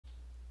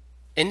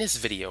In this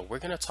video, we're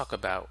going to talk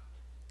about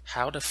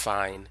how to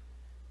find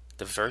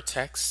the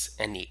vertex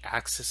and the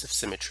axis of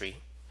symmetry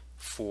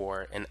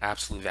for an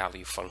absolute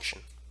value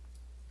function.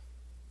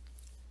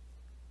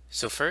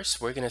 So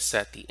first, we're going to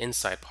set the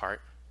inside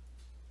part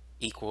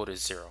equal to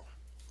 0.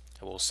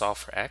 And we'll solve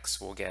for x.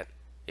 We'll get,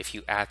 if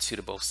you add 2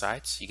 to both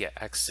sides, you get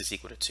x is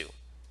equal to 2.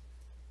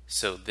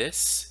 So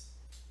this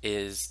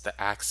is the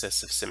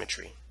axis of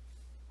symmetry.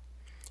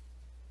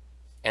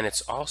 And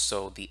it's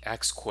also the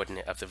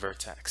x-coordinate of the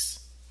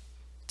vertex.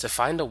 To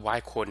find the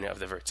y-coordinate of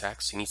the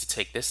vertex, you need to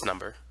take this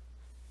number,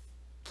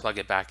 plug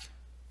it back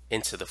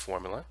into the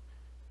formula,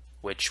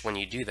 which when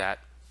you do that,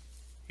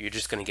 you're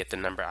just going to get the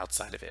number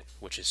outside of it,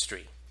 which is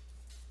 3.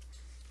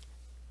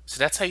 So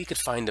that's how you could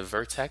find the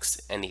vertex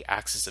and the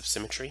axis of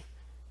symmetry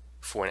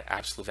for an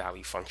absolute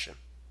value function.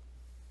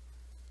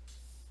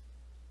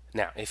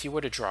 Now, if you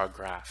were to draw a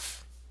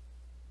graph,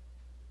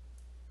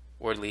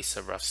 or at least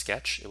a rough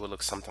sketch, it would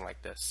look something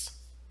like this.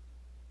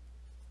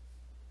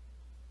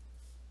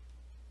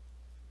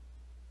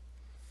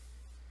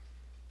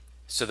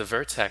 So the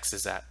vertex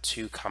is at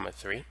 2,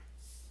 3.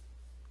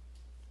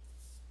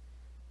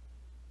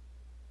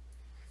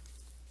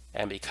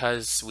 And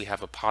because we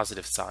have a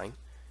positive sign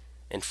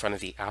in front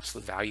of the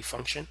absolute value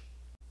function,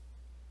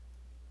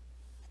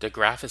 the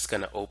graph is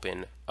going to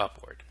open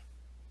upward.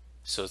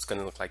 So it's going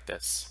to look like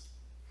this.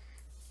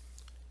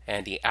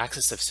 And the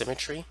axis of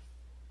symmetry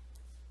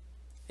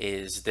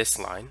is this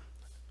line,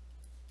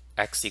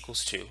 x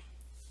equals 2.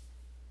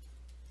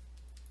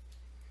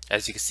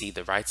 As you can see,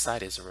 the right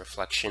side is a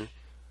reflection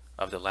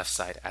of the left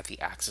side at the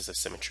axis of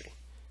symmetry.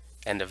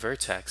 And the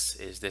vertex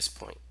is this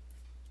point.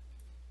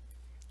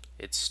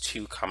 It's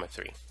 2,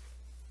 3.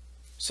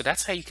 So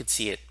that's how you could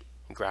see it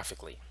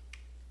graphically.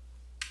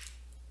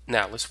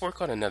 Now let's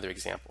work on another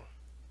example.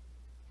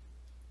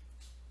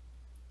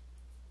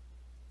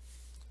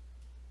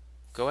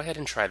 Go ahead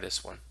and try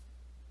this one.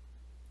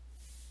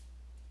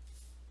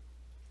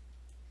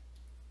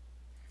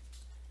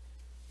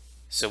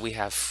 So we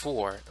have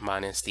 4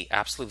 minus the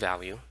absolute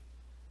value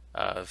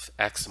of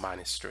x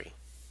minus 3.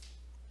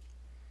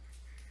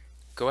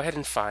 Go ahead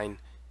and find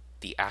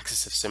the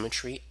axis of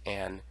symmetry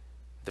and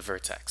the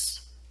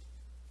vertex.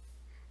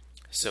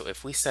 So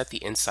if we set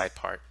the inside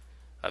part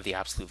of the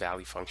absolute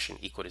value function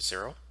equal to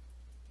 0,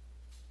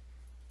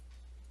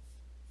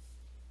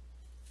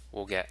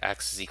 we'll get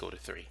x is equal to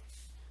 3.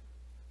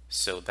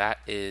 So that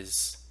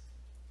is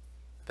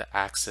the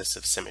axis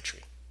of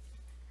symmetry.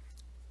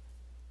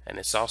 And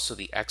it's also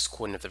the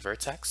x-coordinate of the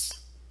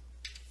vertex.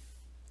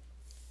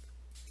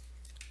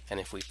 And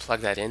if we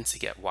plug that in to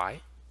get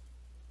y,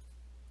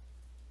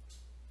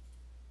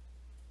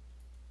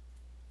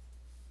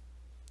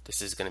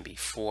 this is going to be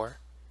 4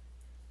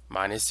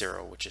 minus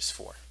 0, which is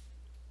 4.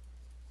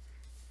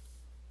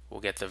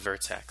 We'll get the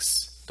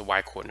vertex, the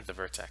y-coordinate of the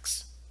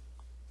vertex.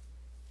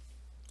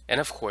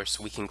 And of course,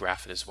 we can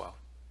graph it as well.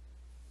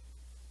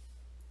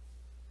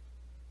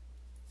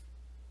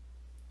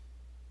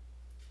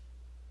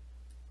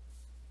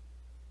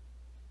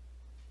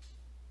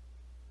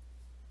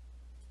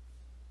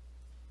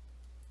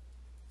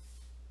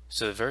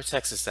 So the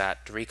vertex is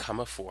at 3,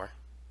 4,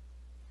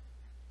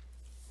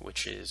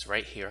 which is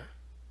right here.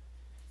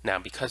 Now,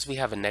 because we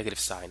have a negative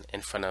sign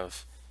in front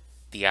of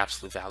the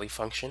absolute value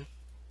function,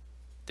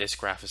 this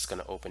graph is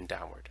going to open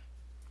downward.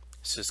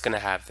 So it's going to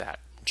have that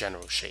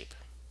general shape.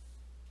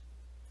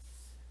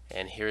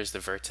 And here's the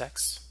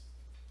vertex.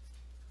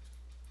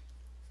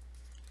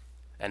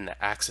 And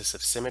the axis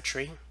of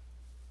symmetry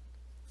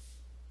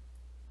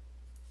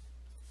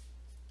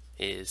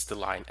is the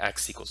line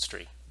x equals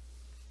 3.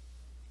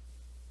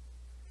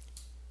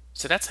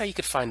 So that's how you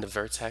could find the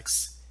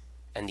vertex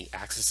and the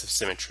axis of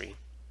symmetry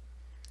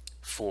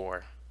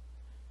for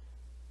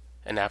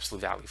an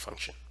absolute value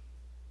function.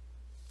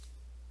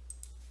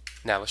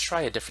 Now let's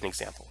try a different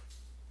example.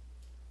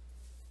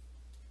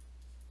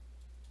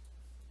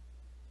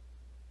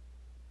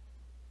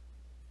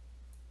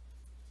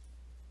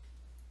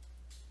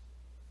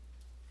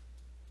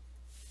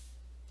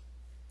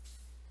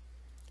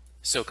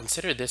 So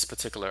consider this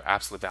particular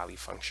absolute value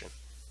function.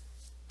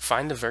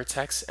 Find the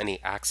vertex and the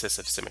axis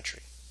of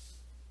symmetry.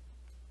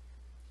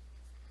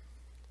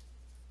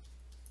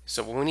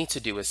 So what we need to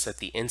do is set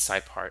the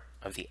inside part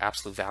of the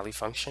absolute value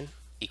function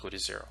equal to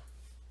 0.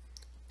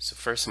 So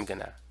first I'm going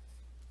to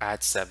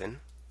add 7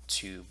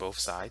 to both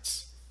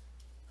sides.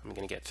 I'm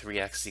going to get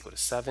 3x is equal to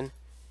 7,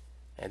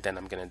 and then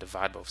I'm going to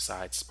divide both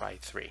sides by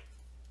 3.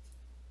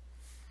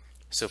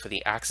 So for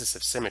the axis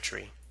of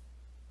symmetry,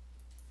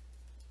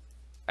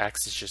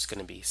 x is just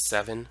going to be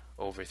 7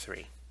 over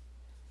 3.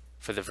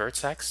 For the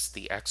vertex,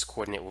 the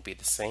x-coordinate will be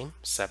the same,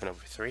 7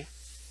 over 3.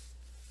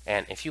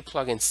 And if you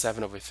plug in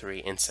 7 over 3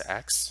 into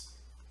x,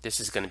 this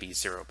is going to be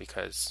 0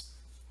 because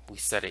we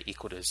set it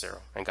equal to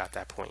 0 and got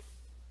that point.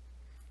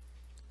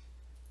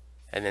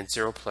 And then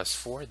 0 plus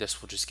 4,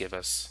 this will just give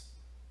us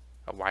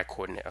a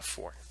y-coordinate of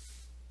 4.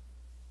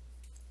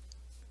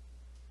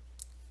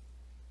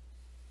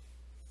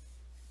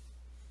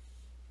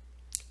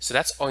 So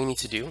that's all you need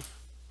to do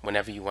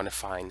whenever you want to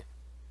find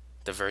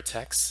the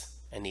vertex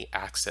and the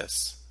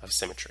axis of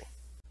symmetry.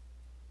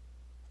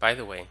 By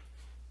the way,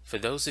 for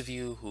those of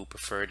you who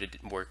prefer to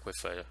work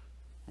with a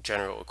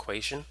general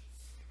equation,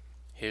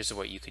 here's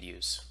what you could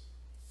use.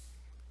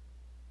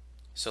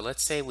 So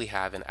let's say we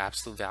have an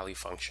absolute value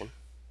function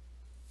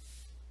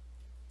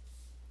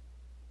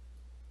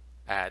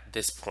at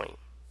this point.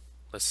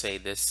 Let's say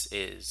this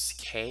is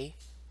k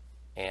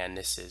and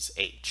this is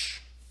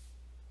h.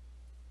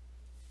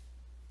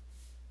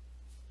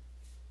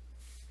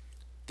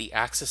 The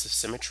axis of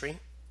symmetry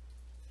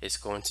is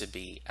going to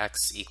be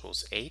x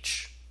equals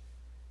h,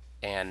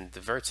 and the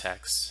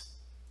vertex,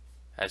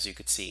 as you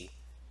could see,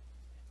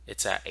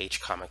 it's at h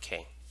comma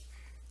k.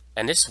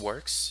 And this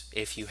works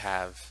if you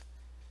have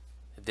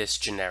this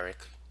generic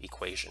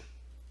equation.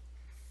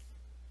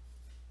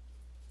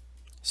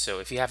 So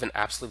if you have an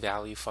absolute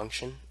value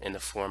function in the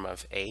form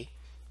of a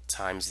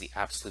times the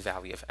absolute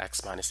value of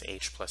x minus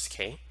h plus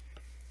k,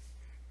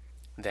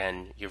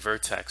 then your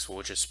vertex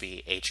will just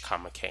be h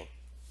comma k.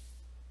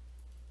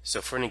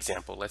 So for an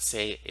example, let's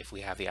say if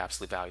we have the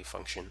absolute value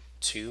function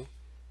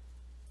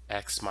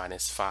 2x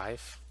minus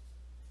 5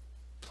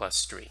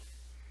 plus 3.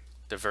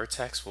 The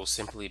vertex will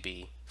simply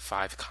be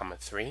 5 comma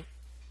 3,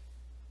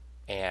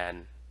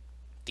 and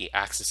the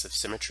axis of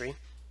symmetry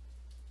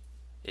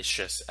is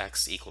just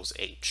x equals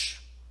h,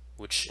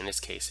 which in this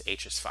case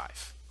h is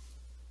 5.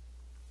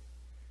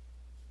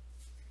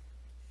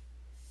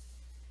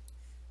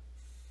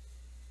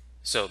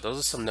 So those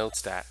are some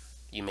notes that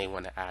you may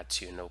want to add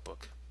to your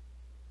notebook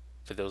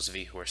for those of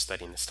you who are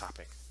studying this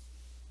topic.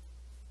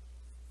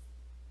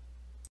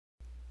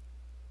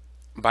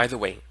 By the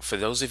way, for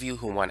those of you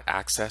who want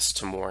access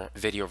to more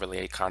video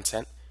related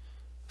content,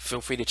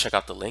 feel free to check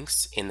out the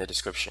links in the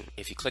description.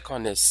 If you click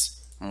on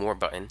this more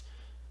button,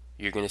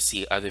 you're going to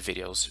see other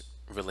videos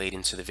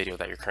relating to the video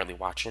that you're currently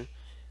watching,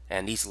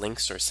 and these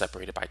links are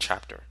separated by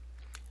chapter.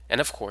 And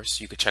of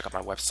course, you could check out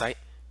my website,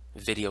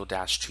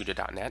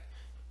 video-tutor.net,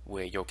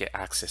 where you'll get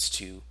access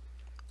to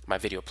my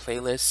video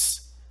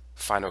playlists,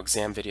 final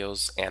exam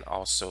videos, and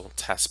also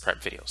test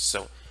prep videos.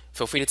 So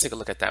feel free to take a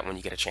look at that when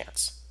you get a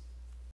chance.